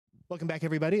Welcome back,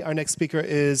 everybody. Our next speaker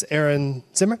is Erin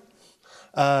Zimmer,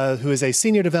 who is a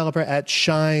senior developer at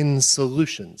Shine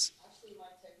Solutions.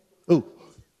 Ooh.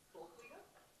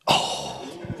 Oh.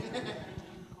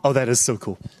 Oh, that is so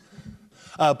cool.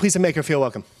 Please make her feel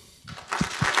welcome.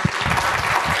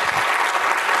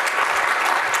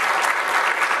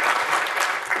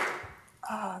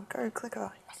 Go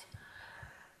clicker.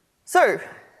 So,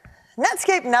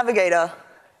 Netscape Navigator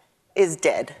is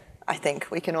dead. I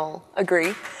think we can all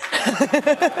agree.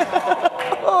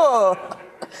 Oh.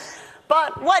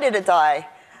 But why did it die?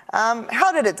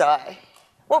 How did it die?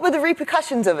 What were the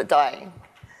repercussions of it dying?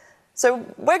 So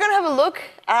we're going to have a look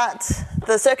at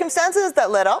the circumstances that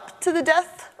led up to the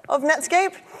death of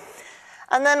Netscape.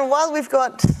 And then while we've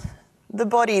got the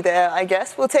body there, I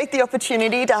guess, we'll take the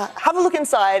opportunity to have a look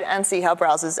inside and see how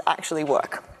browsers actually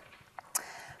work.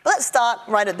 But let's start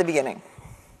right at the beginning.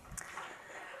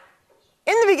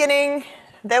 In the beginning,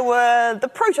 there were the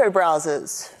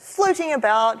proto-browsers floating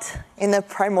about in the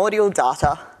primordial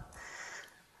data.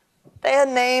 They had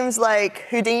names like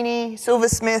Houdini,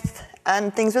 Silversmith,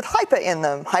 and things with hyper in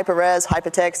them. Hyperres,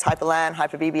 hypertext, hyperlan,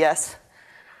 hyperbs.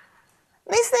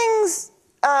 These things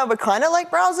were kind of like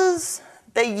browsers.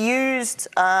 They used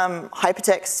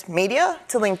hypertext media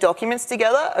to link documents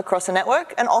together across a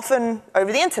network, and often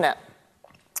over the internet.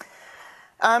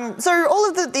 So all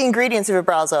of the ingredients of a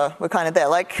browser were kind of there.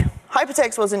 Like,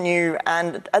 hypertext wasn't new,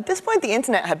 and at this point, the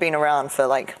internet had been around for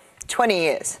like 20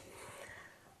 years.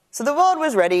 So the world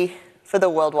was ready for the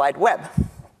World Wide Web.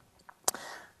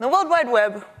 The World Wide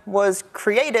Web was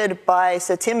created by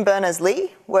Sir Tim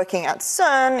Berners-Lee, working at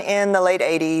CERN in the late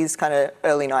 80s, kind of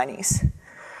early 90s.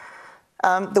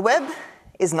 The web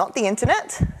is not the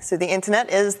internet. So the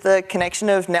internet is the connection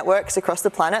of networks across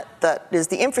the planet that is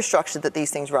the infrastructure that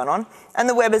these things run on. And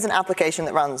the web is an application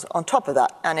that runs on top of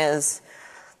that and is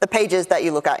the pages that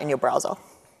you look at in your browser.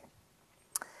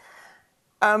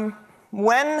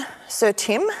 When Sir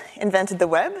Tim invented the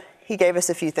web, he gave us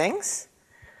a few things.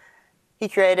 He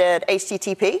created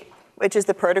HTTP, which is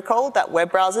the protocol that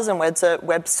web browsers and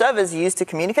web servers use to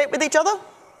communicate with each other.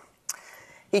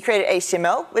 He created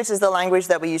HTML, which is the language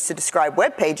that we use to describe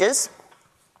web pages.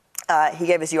 He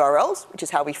gave us URLs, which is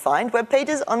how we find web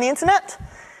pages on the internet.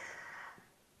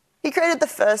 He created the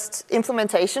first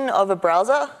implementation of a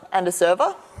browser and a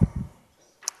server.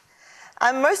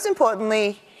 And most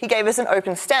importantly, he gave us an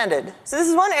open standard. So this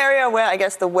is one area where I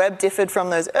guess the web differed from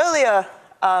those earlier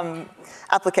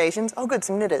applications. Oh, good,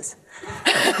 some knitters.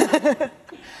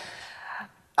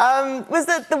 Was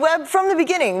that the web from the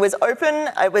beginning was open,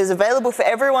 it was available for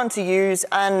everyone to use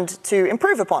and to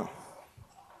improve upon.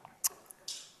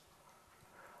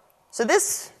 So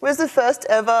this was the first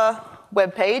ever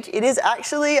web page. It is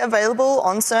actually available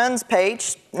on CERN's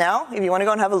page now, if you want to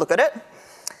go and have a look at it.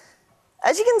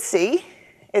 As you can see,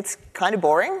 it's kind of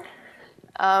boring.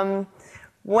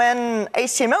 When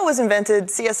HTML was invented,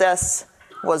 CSS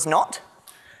was not.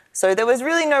 So there was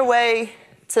really no way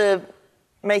to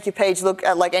make your page look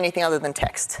like anything other than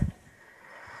text.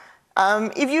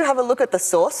 If you have a look at the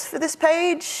source for this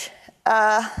page,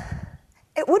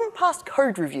 it wouldn't pass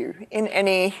code review in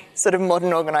any sort of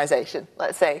modern organization,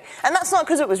 let's say. And that's not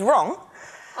because it was wrong.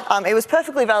 It was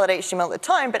perfectly valid HTML at the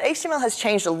time, but HTML has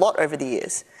changed a lot over the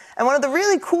years. And one of the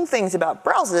really cool things about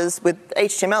browsers, with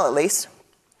HTML at least,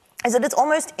 is that it's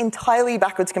almost entirely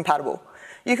backwards compatible.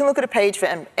 You can look at a page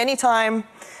for any time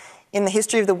in the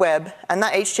history of the web, and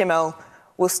that HTML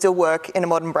will still work in a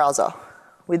modern browser,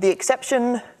 with the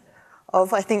exception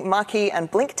of, I think, marquee and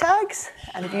blink tags.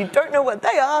 And if you don't know what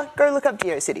they are, go look up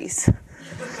GeoCities.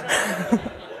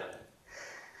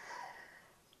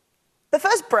 The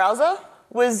first browser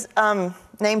was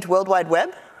named World Wide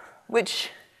Web, which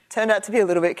turned out to be a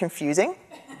little bit confusing.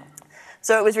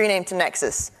 So it was renamed to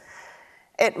Nexus.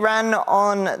 It ran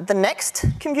on the Next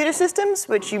computer systems,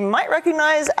 which you might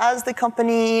recognize as the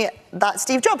company that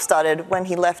Steve Jobs started when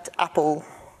he left Apple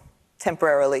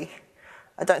temporarily.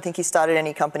 I don't think he started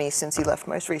any companies since he left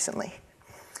most recently.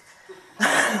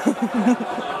 As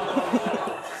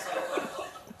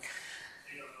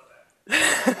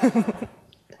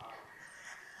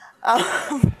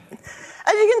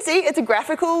you can see, it's a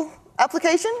graphical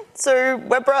application. So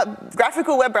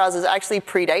graphical web browsers actually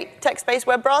predate text-based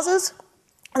web browsers.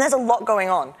 And there's a lot going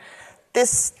on.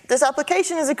 This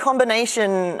application is a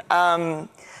combination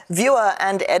viewer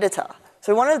and editor.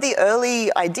 So one of the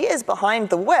early ideas behind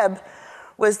the web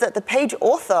was that the page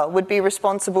author would be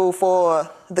responsible for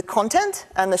the content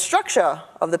and the structure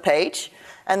of the page,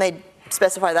 and they'd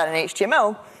specify that in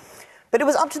HTML. But it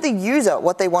was up to the user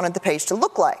what they wanted the page to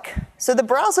look like. So the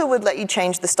browser would let you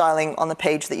change the styling on the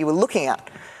page that you were looking at.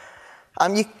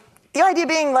 The idea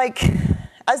being like,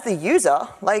 as the user,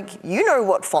 like, you know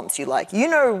what fonts you like. You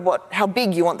know how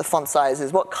big you want the font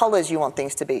sizes, what colors you want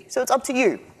things to be. So it's up to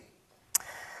you.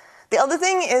 The other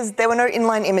thing is there were no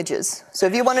inline images. So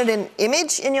if you wanted an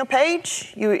image in your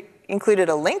page, you included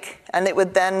a link, and it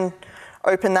would then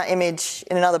open that image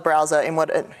in another browser,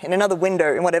 in another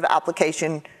window, in whatever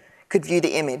application could view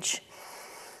the image.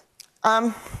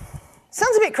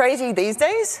 Sounds a bit crazy these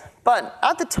days, but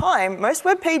at the time, most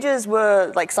web pages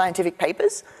were like scientific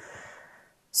papers.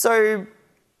 So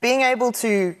being able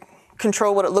to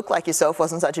control what it looked like yourself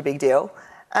wasn't such a big deal.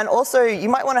 And also, you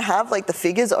might want to have like the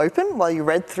figures open while you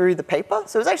read through the paper,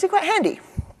 so it was actually quite handy.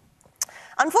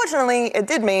 Unfortunately, it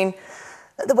did mean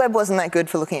that the web wasn't that good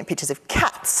for looking at pictures of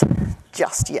cats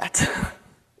just yet.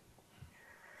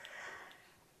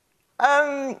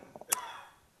 Browsers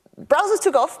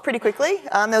took off pretty quickly.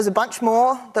 There was a bunch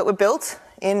more that were built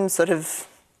in sort of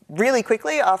really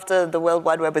quickly after the World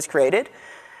Wide Web was created.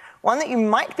 One that you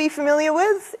might be familiar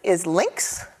with is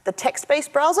Lynx, the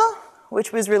text-based browser,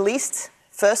 which was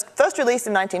first released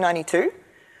in 1992.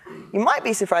 You might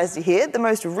be surprised to hear the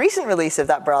most recent release of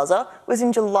that browser was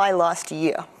in July last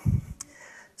year.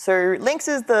 So Lynx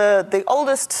is the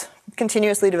oldest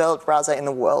continuously developed browser in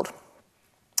the world.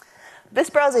 This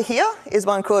browser here is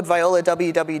one called Viola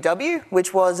www,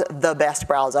 which was the best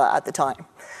browser at the time.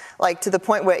 Like, to the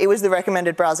point where it was the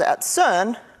recommended browser at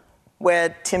CERN, where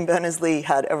Tim Berners-Lee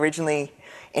had originally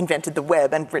invented the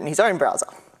web and written his own browser.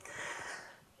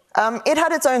 It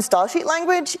had its own stylesheet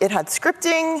language, it had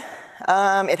scripting,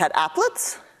 it had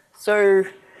applets. So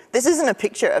this isn't a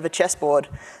picture of a chessboard.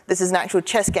 This is an actual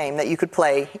chess game that you could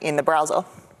play in the browser.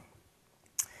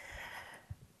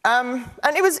 And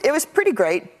it was pretty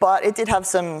great, but it did have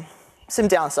some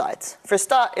downsides. For a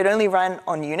start, it only ran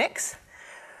on Unix,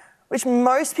 which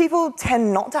most people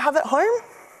tend not to have at home.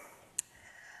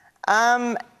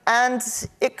 And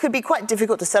it could be quite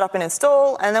difficult to set up and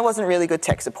install, and there wasn't really good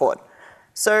tech support.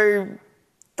 So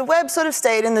the web sort of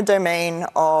stayed in the domain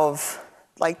of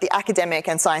like the academic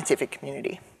and scientific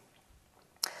community.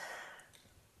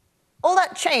 All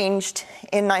that changed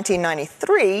in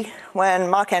 1993 when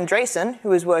Mark Andreessen, who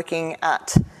was working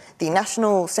at the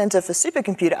National Center for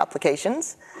Supercomputer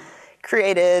Applications,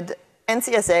 created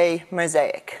NCSA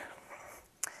Mosaic.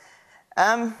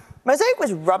 Mosaic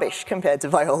was rubbish compared to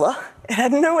Viola. It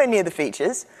had nowhere near the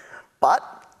features, but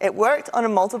it worked on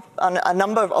a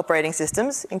number of operating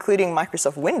systems, including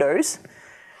Microsoft Windows,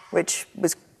 which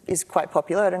is quite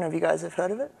popular. I don't know if you guys have heard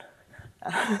of it.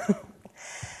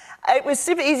 It was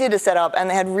super easy to set up, and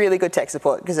they had really good tech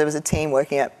support because there was a team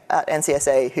working at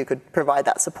NCSA who could provide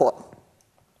that support.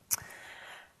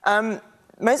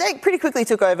 Mosaic pretty quickly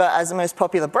took over as the most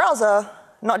popular browser,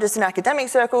 not just in academic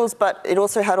circles, but it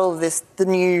also had all of this,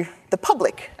 the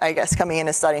public, I guess, coming in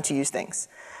and starting to use things.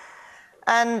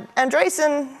 And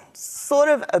Andreessen sort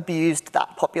of abused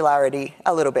that popularity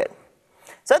a little bit.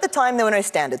 So at the time, there were no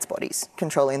standards bodies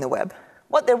controlling the web.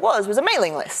 What there was a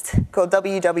mailing list called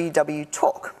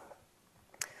www.talk.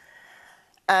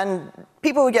 And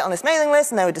people would get on this mailing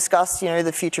list and they would discuss,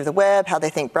 the future of the web, how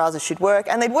they think browsers should work,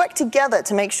 and they'd work together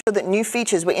to make sure that new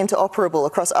features were interoperable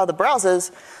across other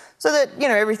browsers so that,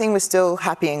 everything was still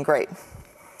happy and great.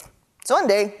 So one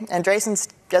day, Andreessen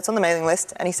gets on the mailing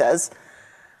list and he says,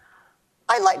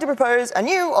 I'd like to propose a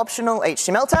new optional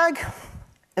HTML tag,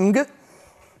 img,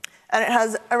 and it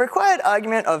has a required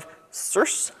argument of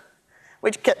source,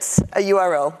 which gets a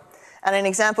URL. And an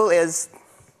example is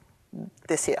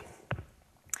this here.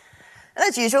 And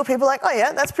as usual, people are like, oh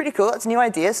yeah, that's pretty cool, that's a new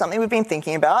idea, something we've been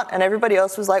thinking about. And everybody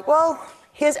else was like, well,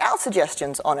 here's our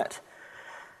suggestions on it.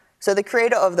 So the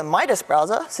creator of the Midas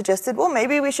browser suggested, well,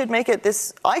 maybe we should make it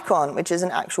this icon, which is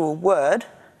an actual word,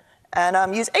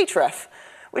 and use href,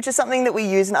 which is something that we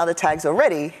use in other tags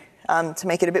already to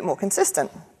make it a bit more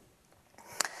consistent.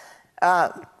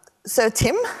 So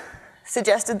Tim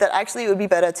suggested that actually it would be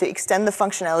better to extend the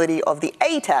functionality of the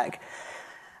A tag,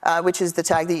 which is the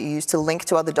tag that you use to link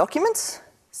to other documents,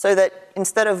 so that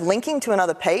instead of linking to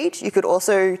another page, you could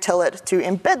also tell it to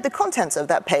embed the contents of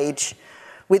that page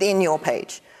within your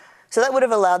page. So that would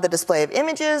have allowed the display of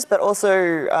images, but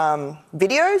also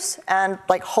videos and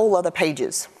like whole other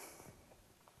pages.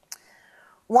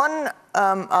 One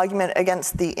argument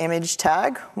against the image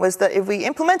tag was that if we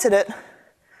implemented it,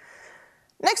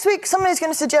 next week somebody's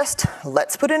going to suggest,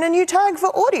 let's put in a new tag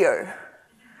for audio.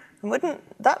 Wouldn't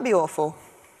that be awful?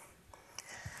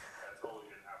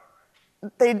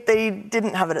 They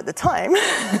didn't have it at the time.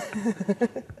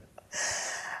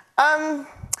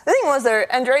 The thing was, though,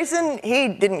 Andreessen, he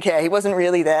didn't care. He wasn't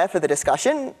really there for the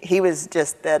discussion. He was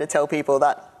just there to tell people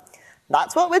that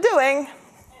that's what we're doing.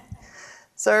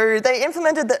 So they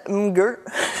implemented the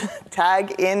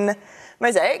tag in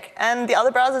Mosaic, and the other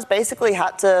browsers basically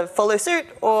had to follow suit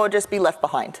or just be left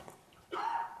behind.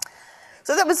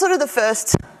 So that was sort of the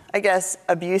first, I guess,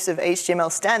 abuse of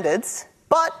HTML standards,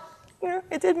 but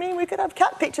it did mean we could have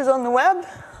cat pictures on the web.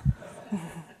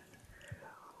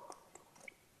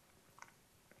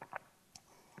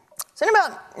 So in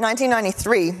about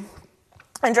 1993,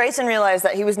 Andreessen realized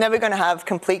that he was never going to have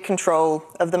complete control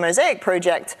of the Mosaic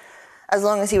project as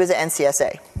long as he was at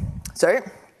NCSA. So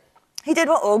he did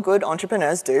what all good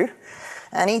entrepreneurs do,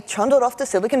 and he trundled off to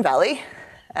Silicon Valley,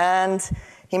 and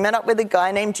he met up with a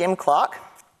guy named Jim Clark,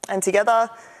 and together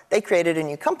they created a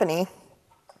new company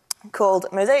called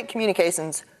Mosaic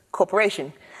Communications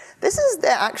Corporation. This is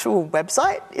their actual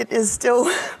website. It is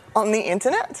still on the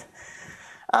internet.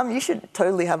 You should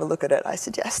totally have a look at it, I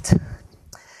suggest.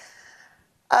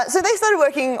 So they started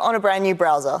working on a brand new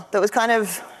browser that was kind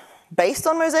of based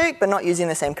on Mosaic, but not using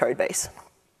the same code base.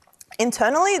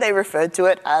 Internally, they referred to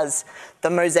it as the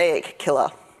Mosaic Killer,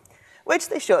 which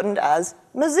they shortened as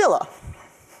Mozilla.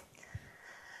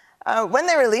 When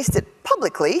they released it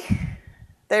publicly,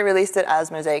 they released it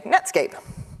as Mosaic Netscape.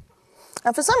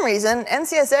 And for some reason,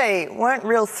 NCSA weren't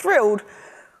real thrilled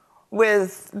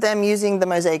with them using the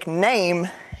Mosaic name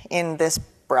in this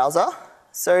browser,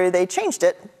 so they changed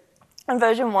it, and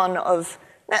version 1 of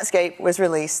Netscape was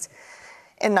released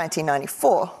in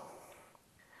 1994.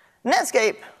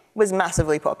 Netscape was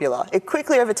massively popular. It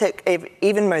quickly overtook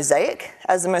even Mosaic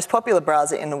as the most popular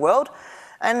browser in the world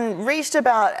and reached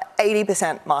about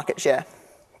 80% market share.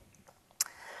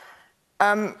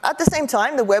 At the same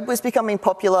time, the web was becoming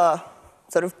popular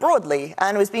sort of broadly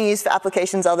and was being used for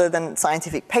applications other than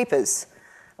scientific papers,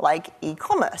 like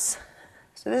e-commerce.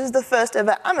 So this is the first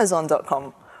ever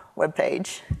Amazon.com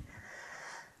webpage.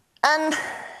 And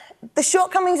the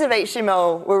shortcomings of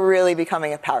HTML were really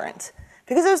becoming apparent.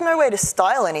 Because there's no way to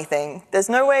style anything, there's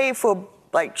no way for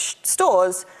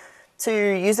stores to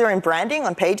use their own branding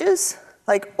on pages.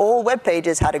 Like all web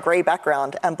pages had a gray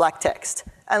background and black text,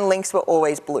 and links were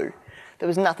always blue. There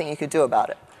was nothing you could do about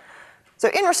it. So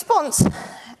in response,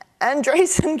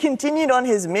 Andreessen continued on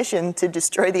his mission to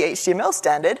destroy the HTML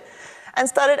standard and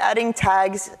started adding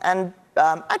tags and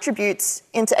attributes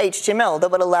into HTML that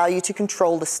would allow you to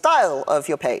control the style of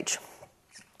your page,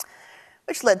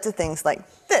 which led to things like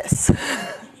this.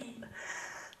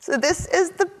 So this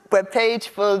is the webpage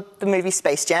for the movie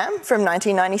Space Jam from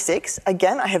 1996.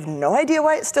 Again, I have no idea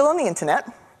why it's still on the internet.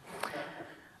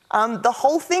 The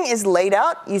whole thing is laid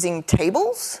out using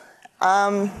tables.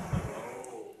 Now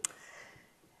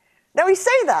we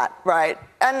say that, right?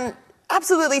 And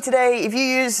absolutely today, if you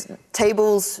use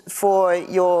tables for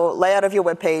your layout of your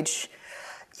web page,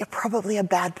 you're probably a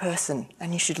bad person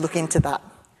and you should look into that.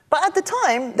 But at the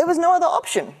time, there was no other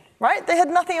option, right? They had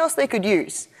nothing else they could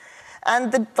use. And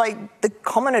the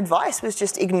common advice was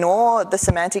just ignore the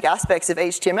semantic aspects of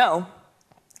HTML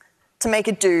to make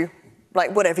it do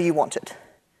whatever you wanted.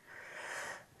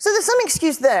 So there's some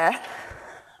excuse there.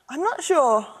 I'm not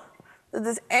sure that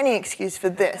there's any excuse for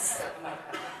this.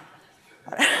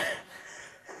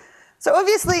 So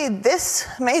obviously, this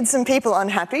made some people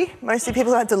unhappy, mostly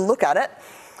people who had to look at it.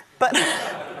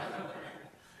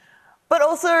 But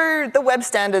also the web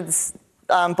standards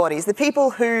bodies, the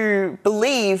people who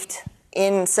believed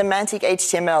in semantic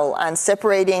HTML and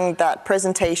separating that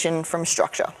presentation from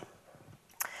structure.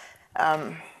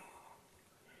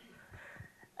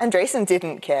 Andreessen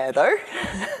didn't care, though.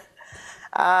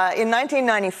 In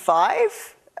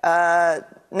 1995,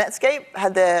 Netscape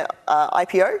had their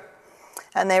IPO,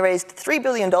 and they raised $3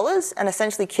 billion and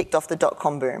essentially kicked off the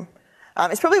dot-com boom.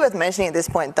 It's probably worth mentioning at this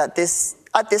point that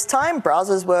at this time,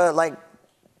 browsers were like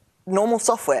normal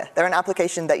software. They're an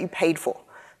application that you paid for.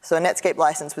 So a Netscape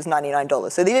license was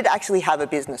 $99. So they did actually have a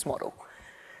business model.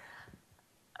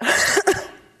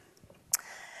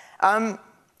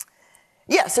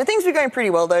 Yeah, so things were going pretty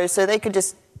well, though, so they could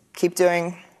just keep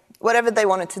doing whatever they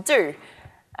wanted to do.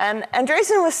 And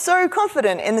Andreessen was so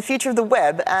confident in the future of the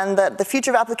web and that the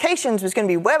future of applications was going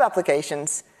to be web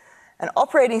applications and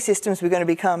operating systems were going to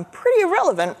become pretty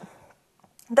irrelevant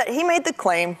that he made the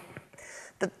claim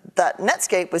that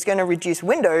Netscape was going to reduce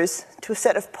Windows to a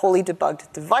set of poorly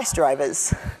debugged device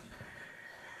drivers,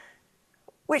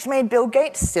 which made Bill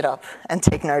Gates sit up and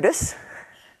take notice.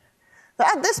 But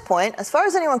at this point, as far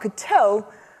as anyone could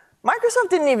tell, Microsoft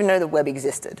didn't even know the web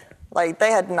existed.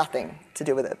 They had nothing to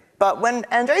do with it. But when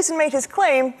Andreessen made his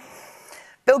claim,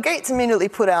 Bill Gates immediately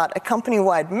put out a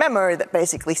company-wide memo that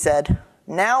basically said,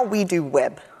 now we do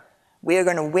web. We are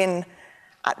going to win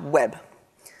at web.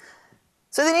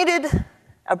 So they needed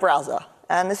a browser.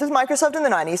 And this was Microsoft in the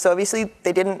 90s, so obviously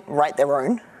they didn't write their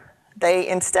own. They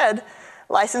instead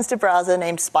licensed a browser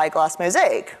named Spyglass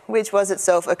Mosaic, which was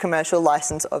itself a commercial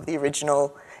license of the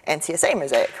original NTSA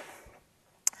Mosaic.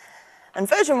 And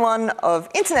version 1 of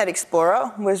Internet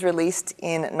Explorer was released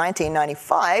in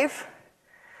 1995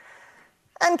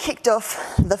 and kicked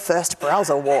off the first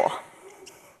browser war.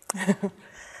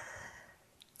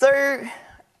 So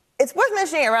it's worth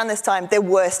mentioning around this time, there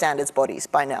were standards bodies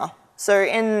by now. So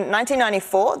in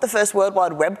 1994, the first World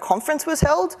Wide Web conference was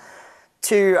held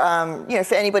to,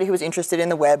 for anybody who was interested in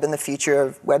the web and the future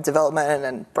of web development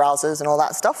and browsers and all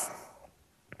that stuff.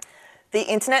 The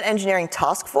Internet Engineering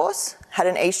Task Force had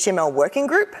an HTML working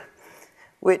group,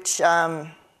 which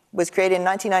was created in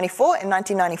 1994. In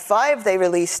 1995, they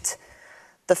released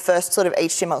the first sort of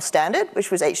HTML standard,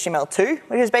 which was HTML2,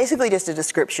 which is basically just a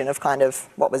description of kind of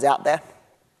what was out there.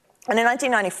 And in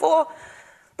 1994,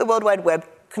 the World Wide Web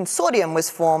Consortium was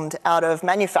formed out of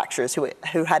manufacturers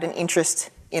who had an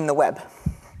interest in the web.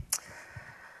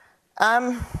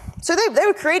 So they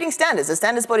were creating standards. The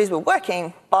standards bodies were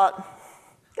working, but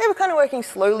they were kind of working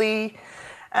slowly,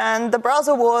 and the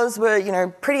browser wars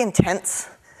were, pretty intense.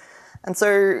 And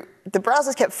so the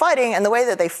browsers kept fighting, and the way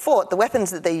that they fought, the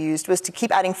weapons that they used, was to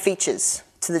keep adding features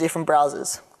to the different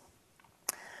browsers.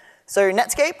 So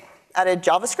Netscape added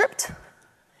JavaScript,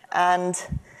 and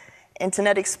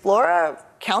Internet Explorer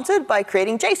countered by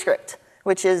creating JScript,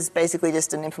 which is basically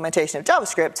just an implementation of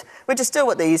JavaScript, which is still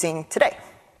what they're using today.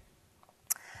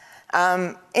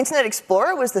 Internet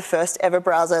Explorer was the first ever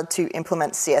browser to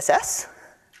implement CSS.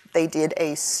 They did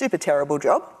a super terrible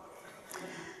job.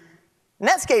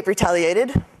 Netscape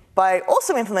retaliated by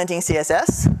also implementing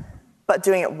CSS, but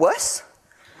doing it worse,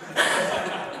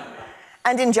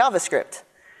 and in JavaScript,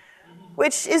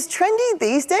 which is trendy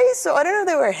these days, so I don't know if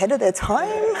they were ahead of their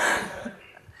time.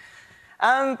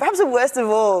 Perhaps the worst of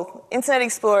all, Internet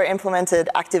Explorer implemented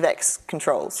ActiveX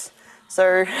controls.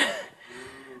 So,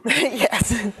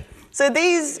 yes. So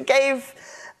these gave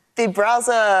the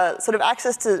browser sort of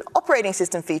access to operating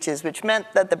system features, which meant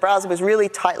that the browser was really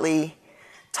tightly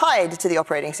tied to the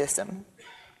operating system,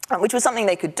 which was something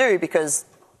they could do because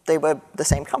they were the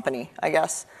same company, I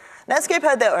guess. Netscape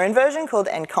had their own version called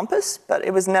Encompass, but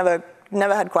it was never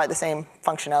had quite the same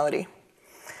functionality.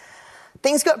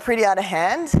 Things got pretty out of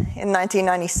hand. In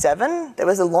 1997, there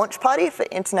was a launch party for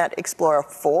Internet Explorer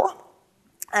 4,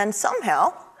 and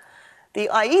somehow the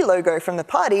IE logo from the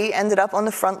party ended up on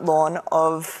the front lawn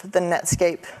of the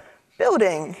Netscape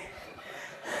building.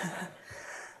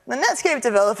 The Netscape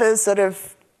developers sort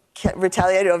of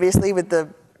retaliated, obviously, with the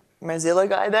Mozilla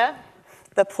guy there.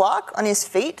 The plaque on his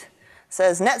feet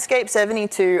says Netscape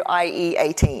 72, IE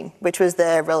 18, which was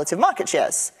their relative market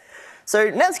shares. So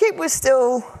Netscape was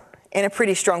still in a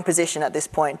pretty strong position at this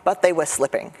point, but they were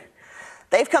slipping.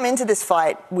 They've come into this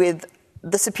fight with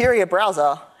the superior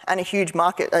browser and a huge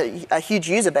market, a huge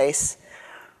user base,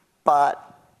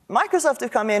 but Microsoft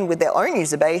have come in with their own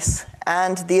user base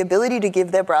and the ability to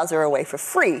give their browser away for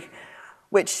free,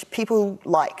 which people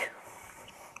like.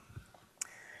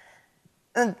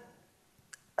 And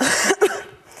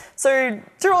so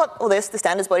throughout all this, the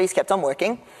standards bodies kept on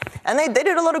working, and they did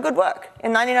a lot of good work.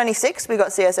 In 1996, we got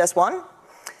CSS 1.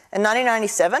 In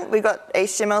 1997, we got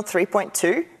HTML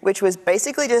 3.2, which was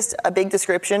basically just a big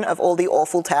description of all the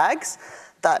awful tags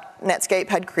that Netscape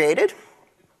had created.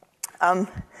 I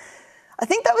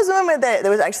think that was the one where there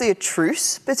was actually a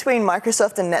truce between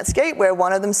Microsoft and Netscape, where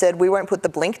one of them said, we won't put the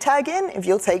blink tag in if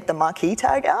you'll take the marquee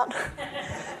tag out,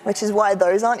 which is why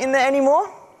those aren't in there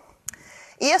anymore.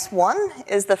 ES1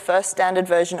 is the first standard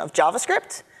version of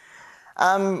JavaScript.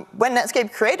 When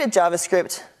Netscape created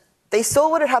JavaScript, they saw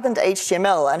what had happened to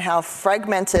HTML and how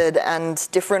fragmented and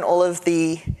different all of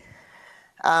the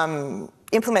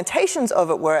implementations of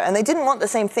it were, and they didn't want the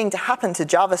same thing to happen to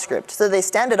JavaScript, so they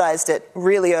standardized it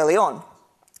really early on.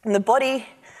 And the body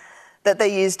that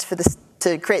they used for this,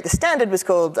 to create the standard was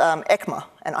called ECMA,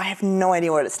 and I have no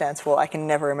idea what it stands for. I can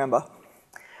never remember.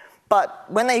 But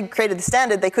when they created the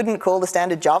standard, they couldn't call the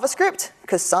standard JavaScript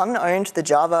because Sun owned the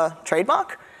Java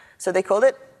trademark, so they called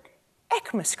it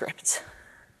ECMAScript.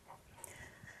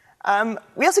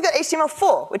 We also got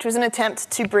HTML4, which was an attempt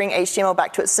to bring HTML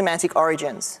back to its semantic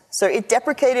origins. So it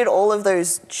deprecated all of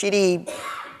those shitty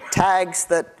tags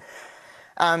that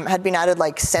had been added,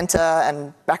 like center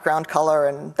and background color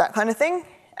and that kind of thing,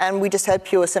 and we just had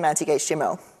pure semantic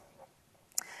HTML.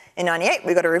 In '98,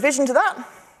 we got a revision to that.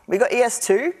 We got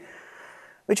ES2,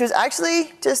 which was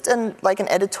actually just an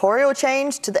editorial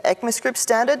change to the ECMAScript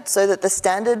standard so that the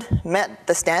standard met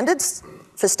the standards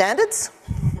for standards.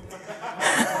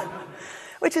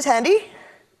 Which was handy.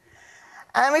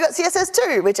 And we got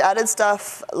CSS2, which added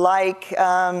stuff like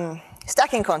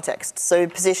Stacking context, so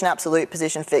position absolute,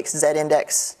 position fixed, z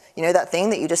index. You know that thing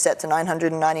that you just set to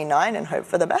 999 and hope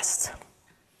for the best?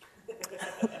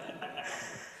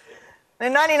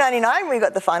 In 1999, we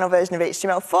got the final version of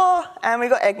HTML4, and we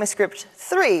got ECMAScript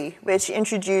 3, which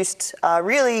introduced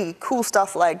really cool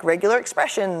stuff like regular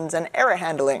expressions and error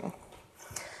handling.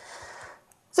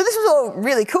 So this was all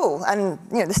really cool, and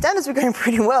the standards were going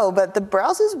pretty well, but the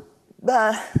browsers,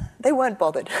 they weren't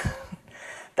bothered.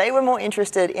 They were more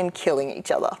interested in killing each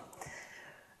other.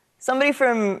 Somebody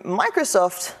from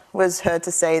Microsoft was heard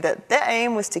to say that their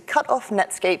aim was to cut off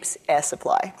Netscape's air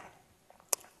supply,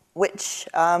 which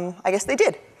I guess they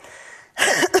did.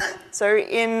 So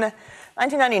in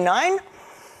 1999,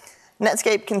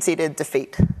 Netscape conceded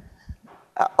defeat.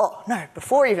 Oh, no,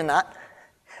 before even that,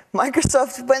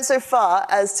 Microsoft went so far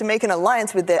as to make an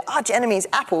alliance with their arch enemies,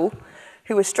 Apple,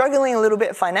 who was struggling a little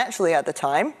bit financially at the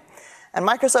time. And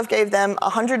Microsoft gave them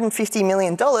 $150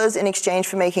 million in exchange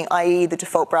for making IE the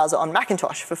default browser on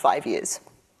Macintosh for 5 years,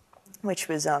 which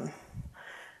was, I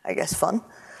guess, fun.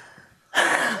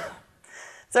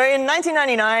 So in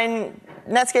 1999,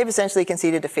 Netscape essentially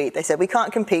conceded defeat. They said, we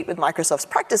can't compete with Microsoft's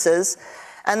practices,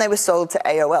 and they were sold to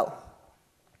AOL.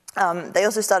 They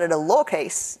also started a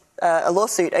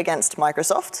lawsuit against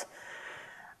Microsoft,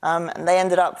 and they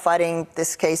ended up fighting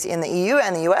this case in the EU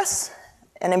and the US.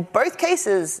 And in both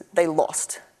cases, they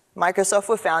lost. Microsoft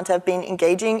were found to have been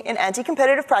engaging in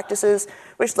anti-competitive practices,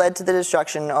 which led to the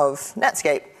destruction of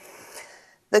Netscape.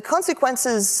 The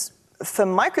consequences for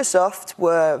Microsoft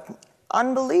were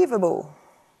unbelievable.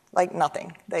 Like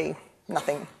nothing.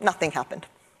 Nothing happened.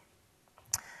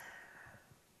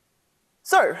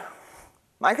 So,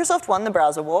 Microsoft won the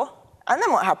browser war, and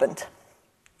then what happened?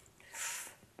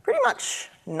 Pretty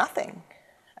much nothing.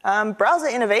 Browser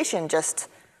innovation just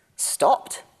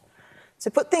stopped.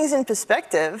 To put things in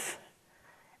perspective,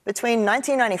 between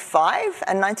 1995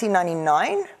 and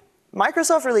 1999,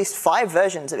 Microsoft released 5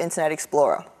 versions of Internet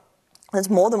Explorer. That's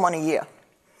more than one a year.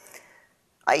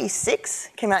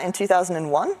 IE6 came out in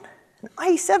 2001, and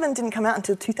IE7 didn't come out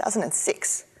until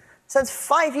 2006. So that's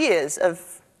 5 years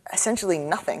of essentially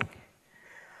nothing.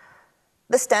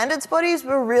 The standards bodies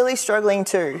were really struggling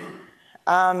too.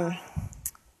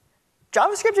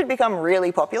 JavaScript had become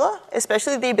really popular,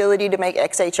 especially the ability to make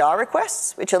XHR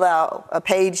requests, which allow a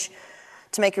page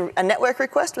to make a network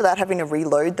request without having to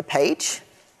reload the page.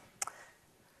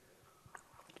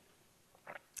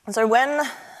 And so when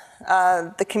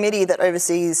the committee that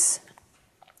oversees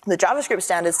the JavaScript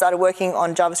standards started working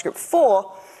on JavaScript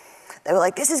 4, they were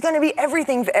like, this is going to be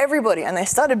everything for everybody. And they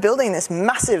started building this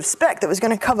massive spec that was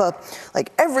going to cover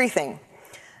like everything.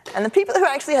 And the people who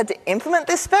actually had to implement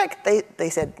this spec, they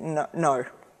said no.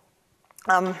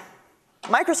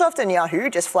 Microsoft and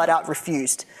Yahoo just flat out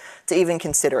refused to even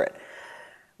consider it,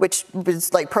 which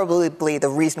was like probably the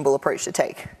reasonable approach to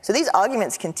take. So these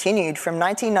arguments continued from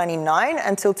 1999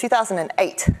 until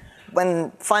 2008,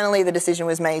 when finally the decision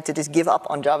was made to just give up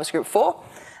on JavaScript 4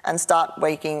 and start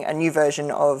making a new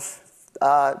version of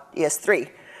ES3,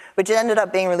 which ended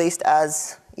up being released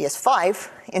as ES5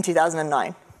 in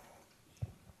 2009.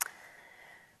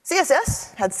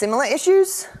 CSS had similar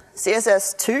issues.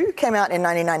 CSS 2 came out in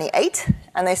 1998,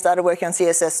 and they started working on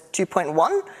CSS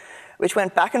 2.1, which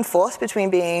went back and forth between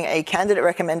being a candidate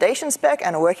recommendation spec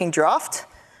and a working draft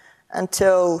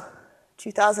until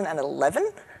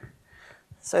 2011.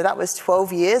 So that was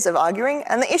 12 years of arguing.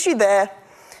 And the issue there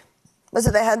was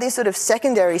that they had these sort of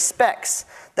secondary specs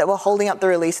that were holding up the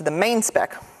release of the main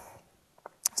spec.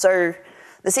 So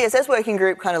the CSS working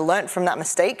group kind of learned from that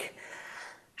mistake.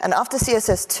 And after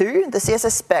CSS 2, the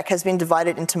CSS spec has been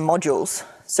divided into modules.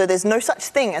 So there's no such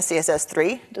thing as CSS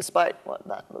 3, despite what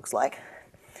that looks like.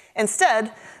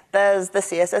 Instead, there's the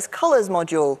CSS colors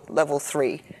module level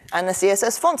 3, and the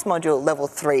CSS fonts module level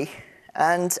 3.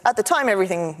 And at the time,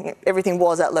 everything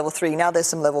was at level 3. Now there's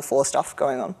some level 4 stuff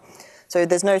going on. So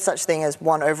there's no such thing as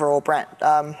one overall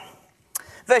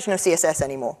version of CSS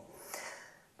anymore.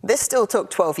 This still took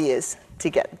 12 years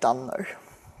to get done, though.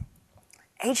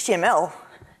 HTML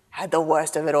had the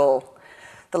worst of it all.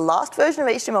 The last version of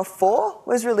HTML4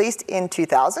 was released in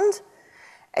 2000.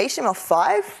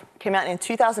 HTML5 came out in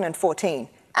 2014,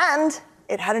 and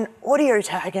it had an audio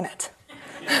tag in it.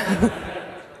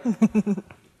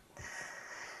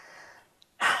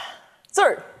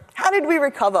 So, how did we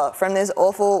recover from this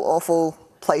awful, awful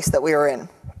place that we were in?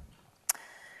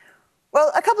 Well,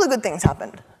 a couple of good things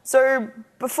happened. So,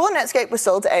 before Netscape was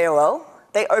sold to AOL,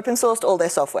 they open sourced all their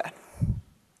software.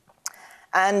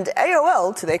 And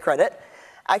AOL, to their credit,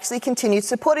 actually continued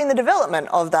supporting the development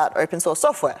of that open source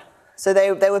software. So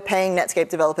they were paying Netscape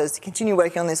developers to continue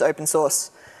working on this open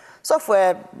source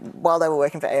software while they were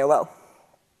working for AOL.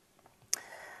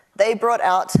 They brought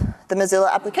out the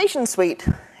Mozilla Application Suite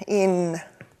in,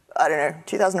 I don't know,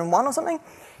 2001 or something,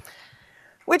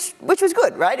 which was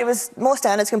good, right? It was more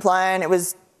standards compliant, it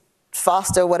was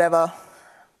faster, whatever.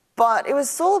 But it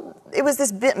was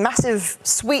this massive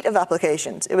suite of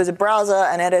applications. It was a browser,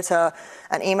 an editor,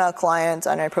 an email client,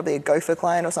 I know, probably a Gopher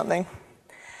client or something.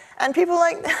 And people were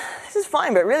like, this is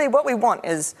fine, but really what we want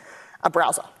is a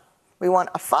browser. We want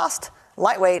a fast,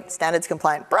 lightweight, standards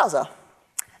compliant browser.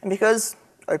 And because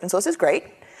open source is great,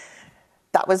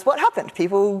 that was what happened.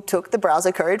 People took the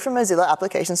browser code from Mozilla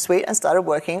Application Suite and started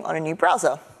working on a new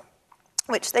browser,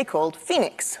 which they called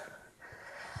Phoenix.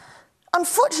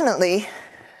 Unfortunately,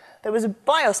 there was a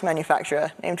BIOS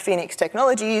manufacturer named Phoenix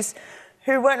Technologies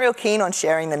who weren't real keen on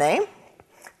sharing the name,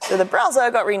 so the browser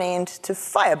got renamed to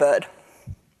Firebird.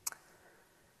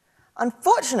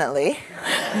 Unfortunately,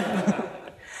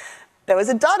 there was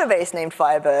a database named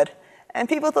Firebird, and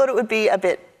people thought it would be a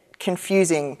bit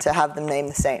confusing to have them named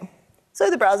the same.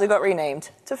 So the browser got renamed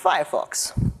to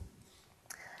Firefox.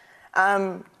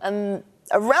 And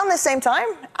around the same time,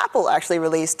 Apple actually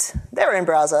released their own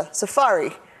browser,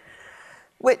 Safari,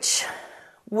 which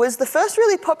was the first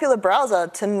really popular browser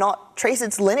to not trace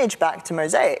its lineage back to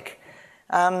Mosaic.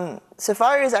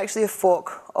 Safari is actually a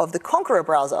fork of the Conqueror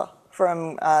browser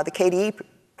from the KDE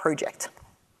project.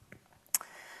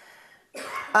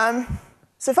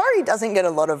 Safari doesn't get a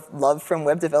lot of love from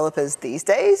web developers these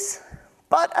days,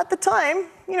 but at the time,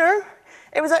 you know,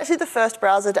 it was actually the first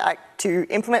browser to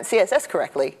implement CSS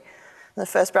correctly, and the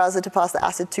first browser to pass the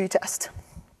ACID 2 test.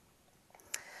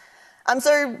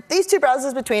 So these two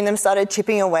browsers between them started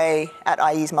chipping away at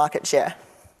IE's market share.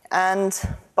 And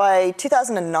by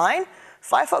 2009,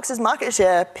 Firefox's market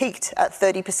share peaked at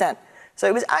 30%. So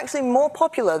it was actually more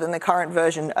popular than the current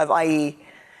version of IE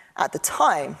at the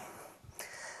time.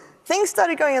 Things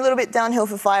started going a little bit downhill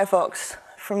for Firefox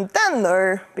from then,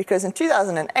 though, because in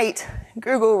 2008,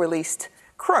 Google released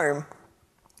Chrome,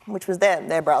 which was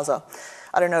their browser.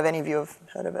 I don't know if any of you have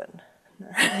heard of it.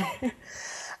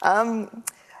 No.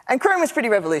 And Chrome was pretty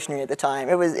revolutionary at the time.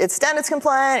 It's standards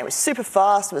compliant, it was super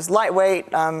fast, it was lightweight,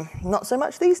 not so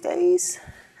much these days.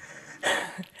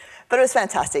 But it was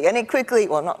fantastic, and it quickly,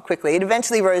 well, not quickly, it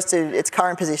eventually rose to its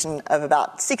current position of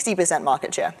about 60%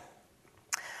 market share.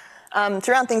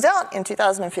 To round things out, in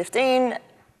 2015,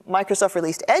 Microsoft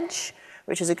released Edge,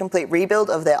 which is a complete rebuild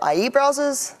of their IE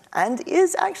browsers, and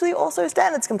is actually also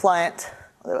standards compliant,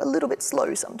 although a little bit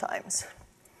slow sometimes.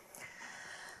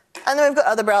 And then we've got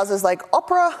other browsers like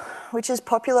Opera, which is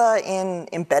popular in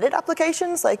embedded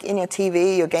applications, like in your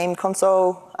TV, your game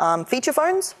console, feature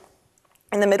phones.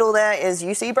 In the middle there is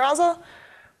UC Browser,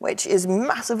 which is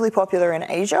massively popular in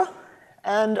Asia.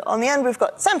 And on the end, we've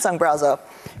got Samsung Browser,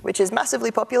 which is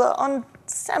massively popular on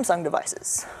Samsung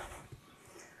devices.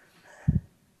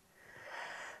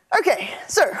 OK,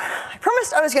 so I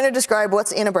promised I was going to describe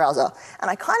what's in a browser.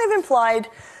 And I kind of implied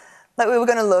that we were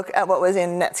going to look at what was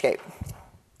in Netscape.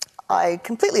 I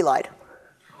completely lied.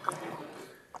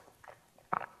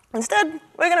 Instead,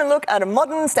 we're going to look at a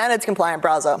modern standards-compliant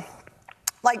browser,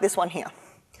 like this one here.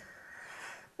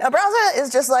 Now, a browser is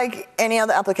just like any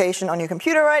other application on your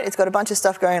computer, right? It's got a bunch of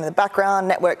stuff going on in the background,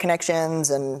 network connections,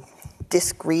 and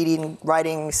disk reading,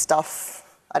 writing stuff.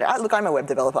 Look, I'm a web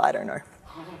developer, I don't know.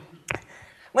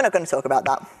 We're not going to talk about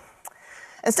that.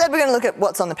 Instead, we're going to look at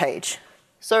what's on the page.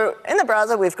 So in the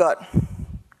browser, we've got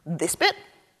this bit,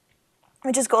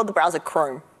 which is called the browser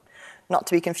Chrome, not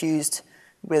to be confused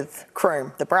with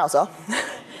Chrome, the browser,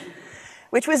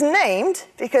 which was named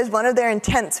because one of their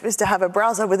intents was to have a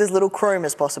browser with as little Chrome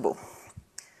as possible,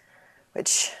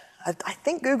 which I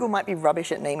think Google might be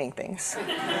rubbish at naming things.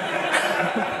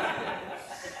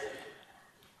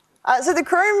 So the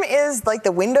Chrome is like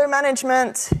the window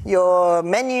management, your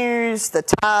menus, the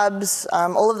tabs,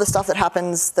 all of the stuff that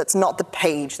happens that's not the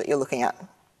page that you're looking at.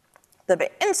 The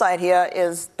bit inside here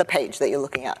is the page that you're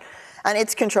looking at, and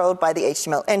it's controlled by the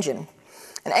HTML engine.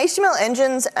 And HTML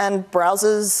engines and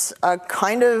browsers are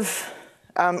kind of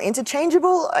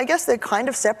interchangeable. I guess they're kind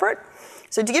of separate.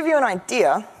 So to give you an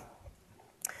idea,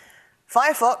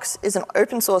 Firefox is an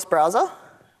open source browser,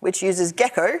 which uses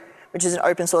Gecko, which is an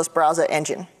open source browser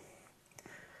engine.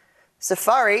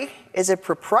 Safari is a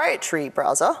proprietary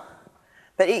browser,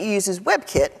 but it uses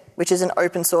WebKit, which is an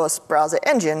open source browser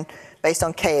engine based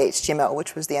on KHTML,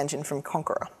 which was the engine from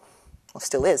Conqueror, or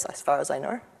still is, as far as I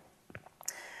know.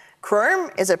 Chrome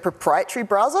is a proprietary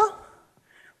browser,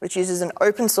 which uses an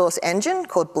open source engine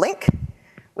called Blink,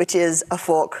 which is a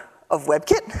fork of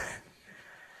WebKit.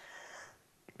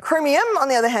 Chromium, on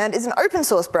the other hand, is an open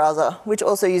source browser, which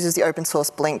also uses the open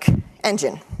source Blink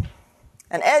engine.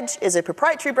 And Edge is a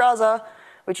proprietary browser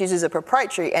which uses a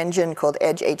proprietary engine called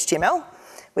Edge HTML,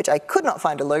 which I could not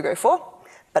find a logo for,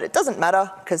 but it doesn't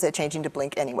matter because they're changing to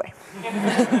Blink anyway.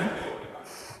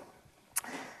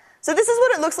 So this is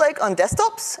what it looks like on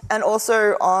desktops and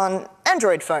also on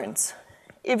Android phones.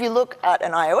 If you look at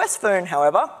an iOS phone,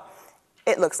 however,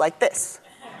 it looks like this.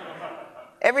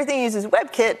 Everything uses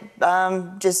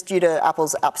WebKit just due to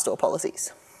Apple's App Store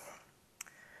policies.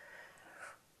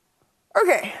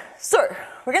 OK, so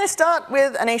we're going to start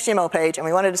with an HTML page, and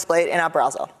we want to display it in our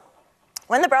browser.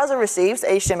 When the browser receives the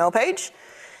HTML page,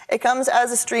 it comes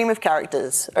as a stream of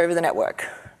characters over the network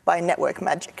by network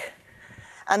magic.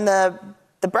 And the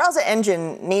browser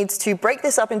engine needs to break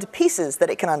this up into pieces that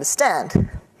it can understand.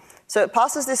 So it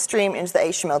passes this stream into the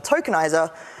HTML tokenizer,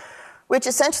 which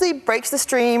essentially breaks the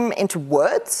stream into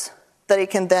words that it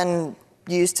can then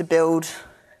use to build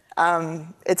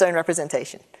its own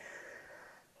representation.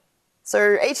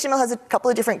 So HTML has a couple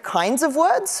of different kinds of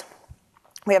words.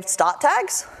 We have start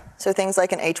tags, so things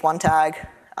like an H1 tag.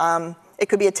 It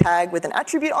could be a tag with an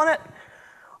attribute on it,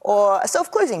 or a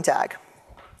self-closing tag.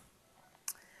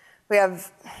 We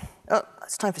have, oh,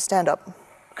 it's time for stand-up.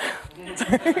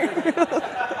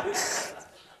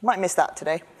 Might miss that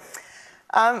today.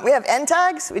 We have end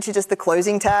tags, which are just the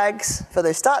closing tags for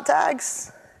those start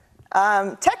tags.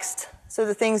 Text, so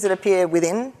the things that appear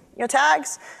within your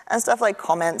tags, and stuff like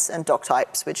comments and doc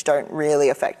types, which don't really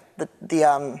affect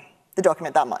the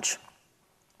document that much.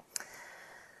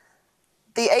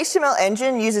 The HTML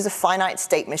engine uses a finite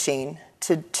state machine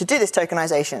to do this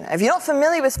tokenization. If you're not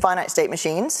familiar with finite state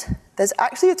machines, there's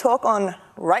actually a talk on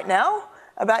right now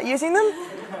about using them.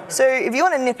 So if you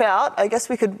want to nip out, I guess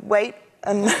we could wait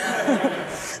and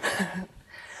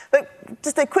But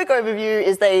just a quick overview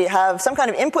is they have some kind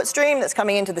of input stream that's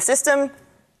coming into the system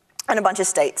and a bunch of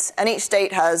states. And each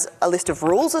state has a list of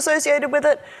rules associated with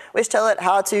it, which tell it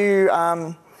how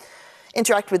to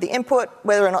interact with the input,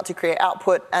 whether or not to create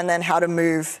output, and then how to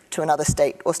move to another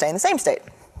state or stay in the same state.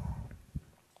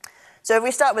 So if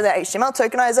we start with our HTML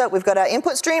tokenizer, we've got our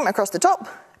input stream across the top,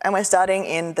 and we're starting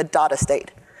in the data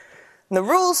state. And the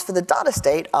rules for the data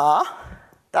state are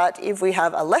that if we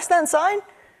have a less than sign,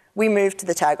 we move to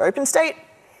the tag open state.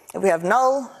 If we have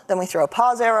null, then we throw a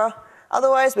parse error.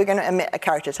 Otherwise, we're going to emit a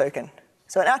character token.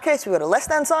 So in our case, we've got a less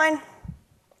than sign.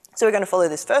 So we're going to follow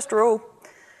this first rule,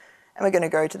 and we're going to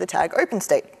go to the tag open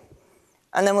state.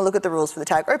 And then we'll look at the rules for the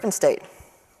tag open state.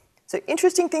 So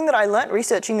interesting thing that I learned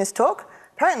researching this talk,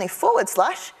 apparently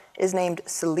 / is named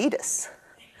Solidus.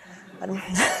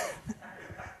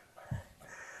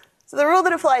 So the rule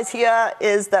that applies here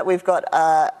is that we've got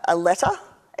a letter,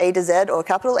 A to Z or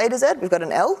capital A to Z. We've got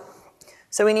an L.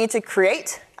 So we need to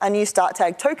create a new start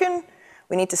tag token.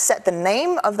 We need to set the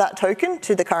name of that token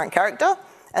to the current character,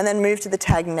 and then move to the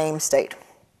tag name state.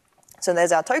 So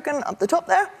there's our token up the top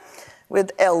there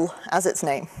with L as its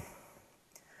name.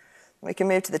 We can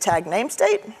move to the tag name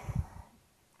state.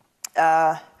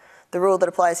 The rule that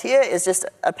applies here is just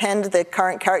append the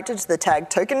current character to the tag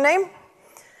token name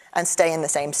and stay in the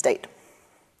same state.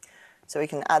 So we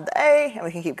can add the A, and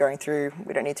we can keep going through.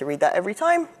 We don't need to read that every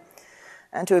time.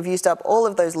 And to have used up all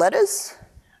of those letters,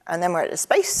 and then we're at a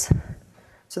space.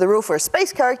 So the rule for a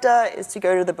space character is to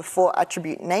go to the before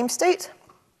attribute name state.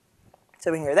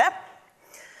 So we can go there.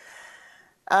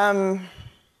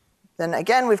 Then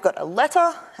again, we've got a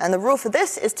letter, and the rule for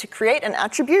this is to create an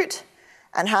attribute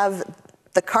and have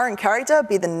the current character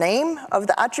be the name of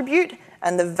the attribute,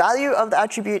 and the value of the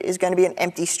attribute is going to be an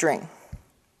empty string.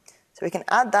 So we can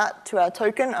add that to our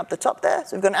token up the top there.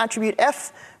 So we've got an attribute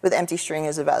F with empty string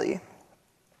as a value.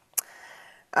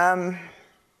 And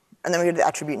then we go to the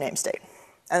attribute name state.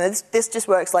 And this just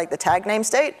works like the tag name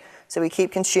state. So we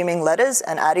keep consuming letters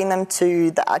and adding them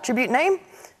to the attribute name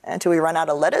until we run out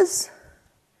of letters.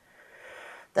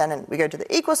 Then we go to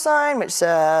the equal sign, which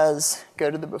says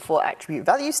go to the before attribute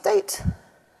value state.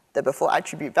 The before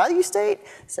attribute value state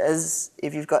says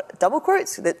if you've got double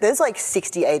quotes, there's like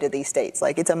 68 of these states.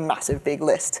 Like, it's a massive big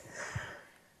list.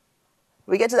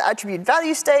 We get to the attribute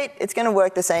value state. It's going to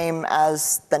work the same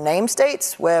as the name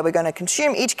states, where we're going to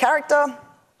consume each character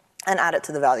and add it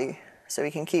to the value. So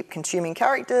we can keep consuming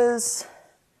characters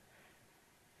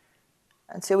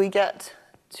until we get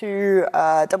to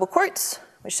double quotes,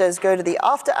 which says go to the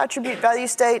after attribute value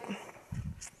state.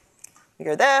 We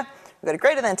go there. We've got a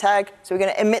greater than tag, so we're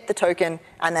going to emit the token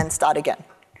and then start again.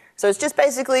 So it's just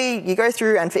basically you go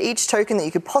through, and for each token that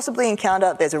you could possibly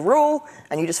encounter, there's a rule,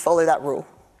 and you just follow that rule.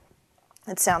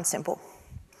 It sounds simple.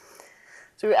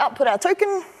 So we output our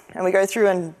token, and we go through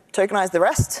and tokenize the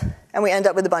rest, and we end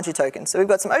up with a bunch of tokens. So we've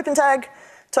got some open tag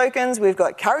tokens, we've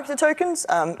got character tokens.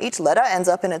 Each letter ends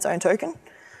up in its own token.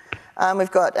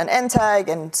 We've got an end tag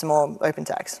and some more open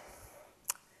tags.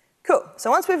 Cool. So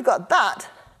once we've got that,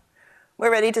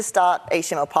 we're ready to start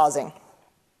HTML parsing.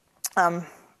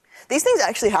 These things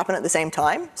actually happen at the same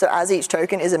time. So as each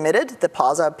token is emitted, the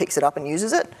parser picks it up and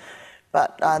uses it.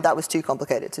 But that was too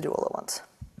complicated to do all at once.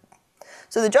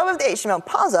 So the job of the HTML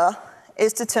parser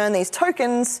is to turn these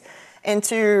tokens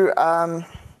into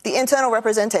the internal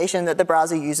representation that the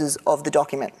browser uses of the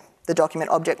document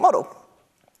object model.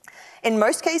 In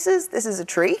most cases, this is a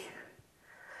tree.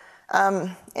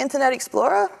 Internet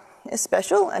Explorer is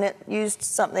special, and it used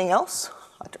something else,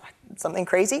 something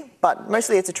crazy, but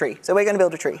mostly it's a tree. So we're going to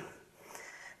build a tree.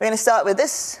 We're going to start with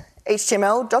this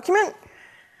HTML document,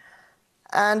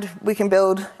 and we can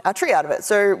build our tree out of it.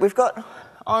 So we've got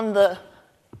on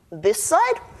this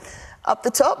side, up the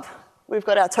top, we've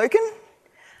got our token.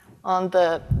 On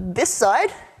this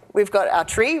side, we've got our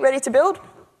tree ready to build.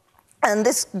 And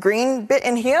this green bit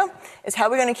in here is how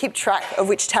we're going to keep track of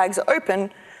which tags are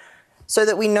open so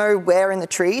that we know where in the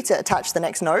tree to attach the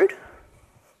next node.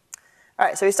 All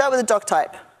right, so we start with a doc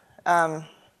type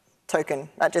token.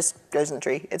 That just goes in the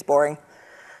tree. It's boring.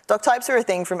 Doc types are a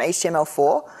thing from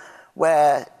HTML4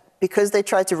 where because they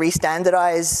tried to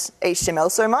re-standardize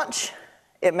HTML so much,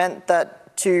 it meant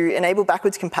that to enable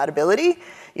backwards compatibility,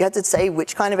 you had to say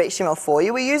which kind of HTML4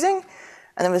 you were using.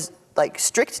 And there was like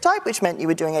strict type, which meant you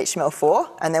were doing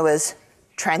HTML4, and there was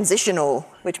transitional,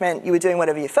 which meant you were doing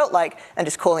whatever you felt like and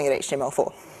just calling it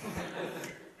HTML4.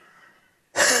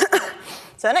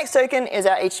 So our next token is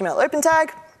our HTML open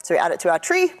tag. So we add it to our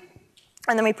tree,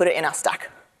 and then we put it in our stack.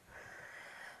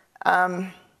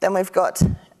 Then we've got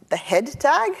the head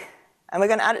tag, and we're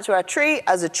going to add it to our tree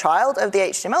as a child of the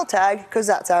HTML tag, because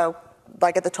that's our,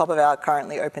 like at the top of our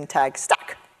currently open tag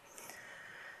stack.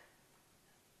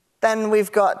 Then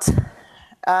we've got,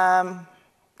 and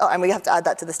we have to add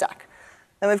that to the stack.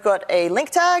 Then we've got a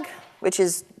link tag, which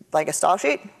is like a style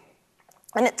sheet,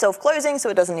 and it's self-closing, so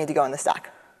it doesn't need to go in the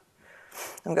stack.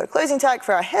 Then we've got a closing tag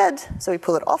for our head, so we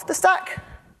pull it off the stack.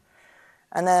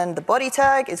 And then the body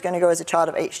tag is going to go as a child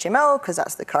of HTML, because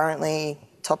that's the currently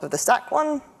top of the stack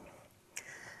one.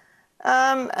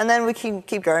 And then we can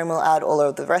keep going. We'll add all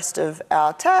of the rest of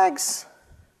our tags.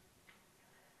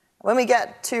 When we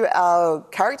get to our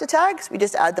character tags, we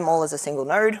just add them all as a single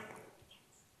node.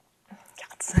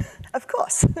 Cats, of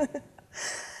course.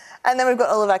 And then we've got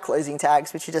all of our closing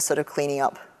tags, which are just sort of cleaning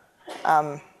up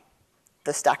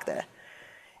the stack there.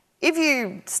 If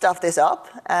you stuff this up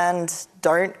and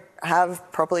don't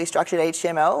have properly structured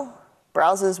HTML,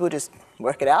 browsers will just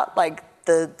work it out. Like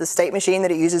the state machine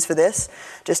that it uses for this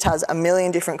just has a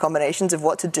million different combinations of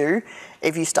what to do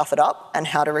if you stuff it up and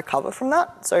how to recover from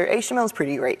that. So HTML is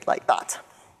pretty great like that.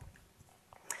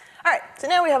 All right, so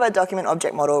now we have our document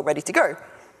object model ready to go.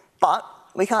 But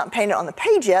we can't paint it on the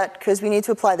page yet because we need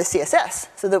to apply the CSS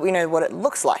so that we know what it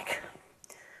looks like.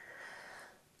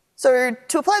 So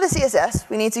to apply the CSS,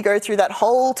 we need to go through that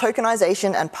whole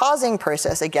tokenization and parsing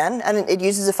process again, and it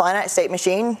uses a finite state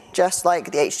machine just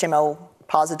like the HTML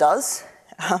parser does.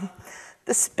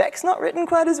 The spec's not written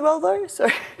quite as well though, so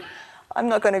I'm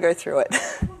not going to go through it.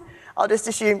 I'll just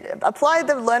assume, apply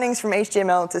the learnings from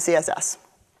HTML to CSS.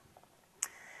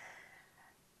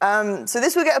 So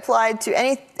this will get applied to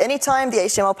any time the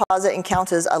HTML parser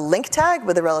encounters a link tag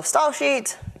with a rel of style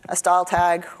sheet, a style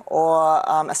tag, or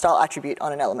a style attribute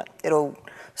on an element. It'll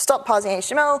stop parsing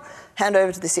HTML, hand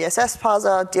over to the CSS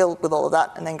parser, deal with all of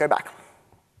that, and then go back.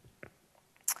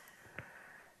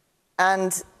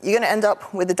 And you're going to end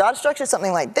up with a data structure,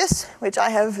 something like this, which I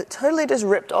have totally just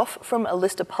ripped off from a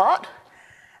list apart.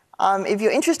 If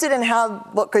you're interested in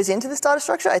what goes into this data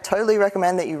structure, I totally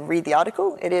recommend that you read the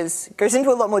article. It goes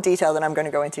into a lot more detail than I'm going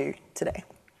to go into today.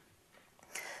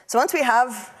 So once we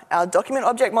have our document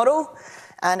object model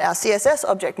and our CSS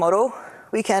object model,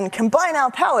 we can combine our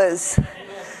powers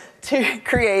to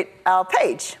create our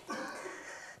page.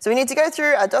 So we need to go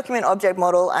through our document object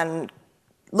model and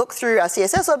look through our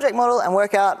CSS object model and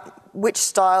work out which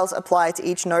styles apply to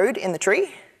each node in the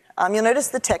tree. You'll notice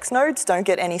the text nodes don't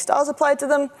get any styles applied to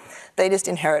them. They just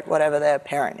inherit whatever their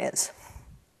parent is.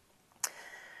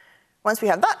 Once we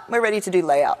have that, we're ready to do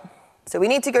layout. So we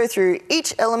need to go through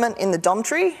each element in the DOM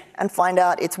tree and find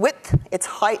out its width, its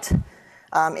height,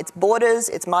 its borders,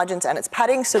 its margins, and its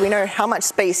padding, so we know how much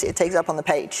space it takes up on the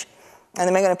page. And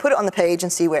then we're going to put it on the page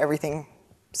and see where everything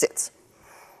sits.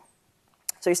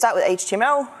 So we start with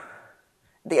HTML,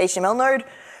 the HTML node,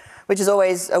 which is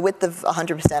always a width of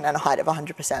 100% and a height of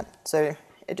 100%. So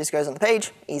it just goes on the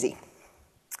page, easy.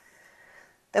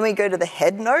 Then we go to the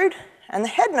head node, and the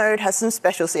head node has some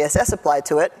special CSS applied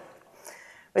to it,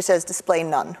 which says display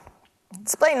none.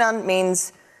 Display none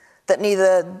means that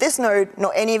neither this node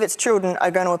nor any of its children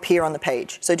are going to appear on the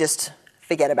page. So just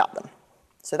forget about them.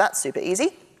 So that's super easy.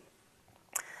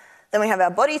 Then we have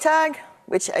our body tag,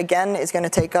 which again is going to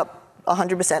take up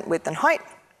 100% width and height.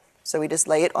 So we just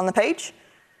lay it on the page.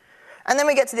 And then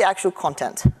we get to the actual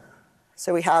content.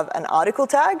 So we have an article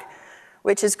tag,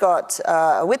 which has got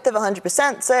a width of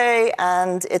 100%, say,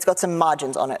 and it's got some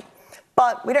margins on it.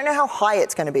 But we don't know how high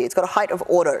it's going to be. It's got a height of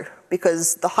auto,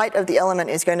 because the height of the element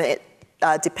is going to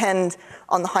depend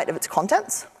on the height of its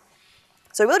contents.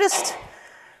 So we'll just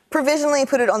provisionally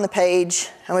put it on the page,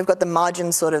 and we've got the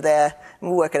margins sort of there, and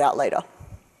we'll work it out later.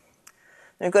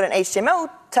 Then we've got an HTML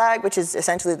tag, which is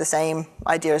essentially the same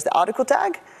idea as the article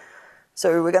tag.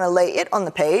 So we're going to lay it on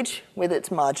the page with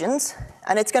its margins,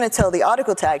 and it's going to tell the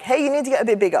article tag, hey, you need to get a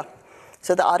bit bigger.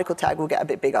 So the article tag will get a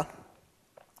bit bigger.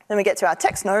 Then we get to our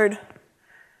text node,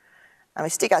 and we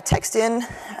stick our text in,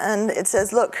 and it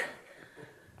says, look,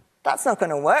 that's not going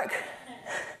to work.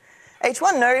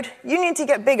 H1 node, you need to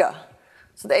get bigger.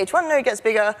 So the H1 node gets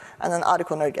bigger, and then the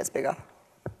article node gets bigger.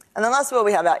 And then last of all,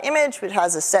 we have our image, which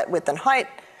has a set width and height.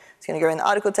 It's going to go in the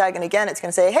article tag, and again, it's going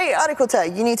to say, hey, article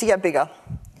tag, you need to get bigger.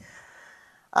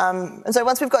 And so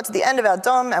once we've got to the end of our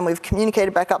DOM, and we've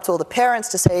communicated back up to all the parents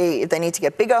to say if they need to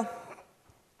get bigger,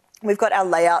 we've got our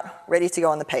layout ready to go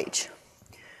on the page,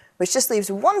 which just leaves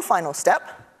one final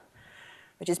step,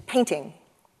 which is painting.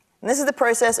 And this is the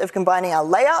process of combining our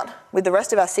layout with the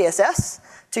rest of our CSS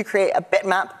to create a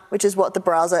bitmap, which is what the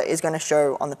browser is going to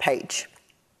show on the page.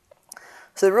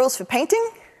 So the rules for painting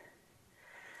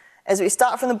is we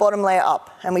start from the bottom layer up,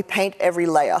 and we paint every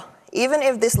layer. Even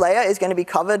if this layer is going to be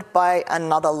covered by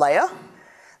another layer,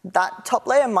 that top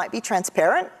layer might be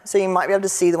transparent, so you might be able to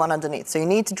see the one underneath. So you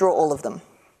need to draw all of them.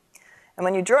 And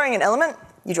when you're drawing an element,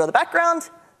 you draw the background,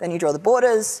 then you draw the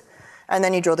borders, and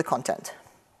then you draw the content.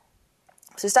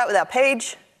 So start with our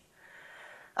page.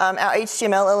 Our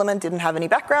HTML element didn't have any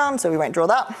background, so we won't draw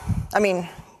that. I mean,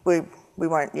 we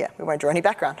won't draw any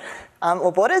background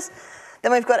or borders.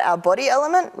 Then we've got our body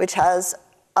element, which has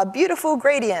a beautiful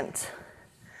gradient.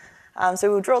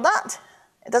 So we'll draw that.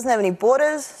 It doesn't have any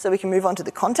borders, so we can move on to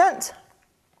the content.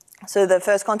 So the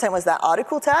first content was that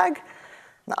article tag.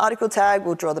 The article tag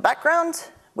will draw the background,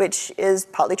 which is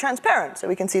partly transparent, so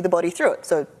we can see the body through it.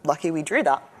 So lucky we drew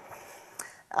that.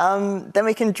 Then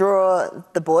we can draw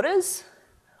the borders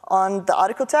on the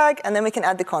article tag, and then we can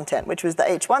add the content, which was the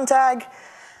H1 tag,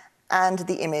 and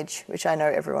the image, which I know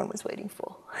everyone was waiting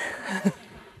for.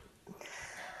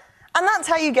 And that's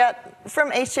how you get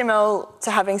from HTML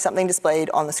to having something displayed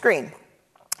on the screen.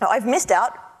 Now, I've missed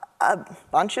out a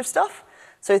bunch of stuff.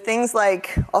 So things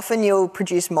like often you'll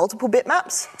produce multiple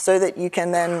bitmaps so that you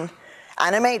can then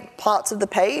animate parts of the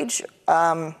page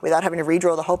without having to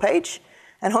redraw the whole page.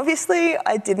 And obviously,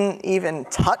 I didn't even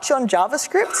touch on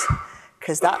JavaScript,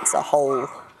 because that's a whole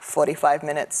 45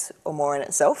 minutes or more in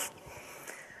itself.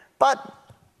 But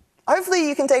hopefully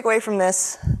you can take away from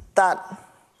this that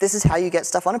this is how you get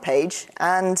stuff on a page.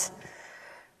 And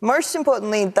most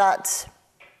importantly, that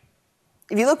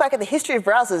if you look back at the history of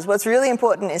browsers, what's really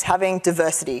important is having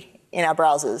diversity in our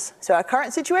browsers. So our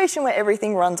current situation where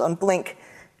everything runs on Blink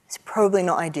is probably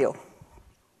not ideal.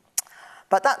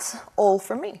 But that's all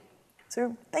from me.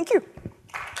 So thank you.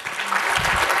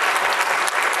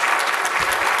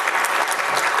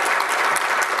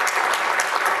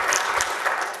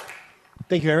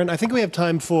 Thank you, Erin. I think we have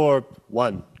time for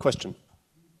one question.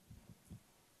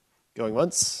 Going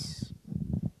once.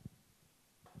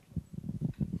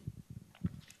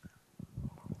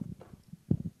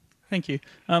 Thank you.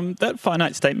 That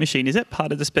finite state machine, is that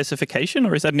part of the specification,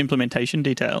 or is that an implementation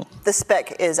detail? The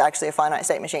spec is actually a finite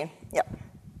state machine. Yep.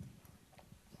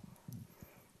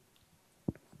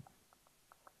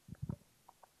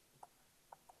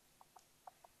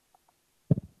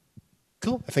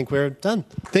 Cool. I think we're done.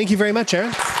 Thank you very much,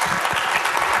 Erin.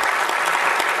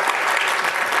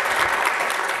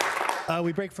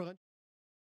 We break for lunch.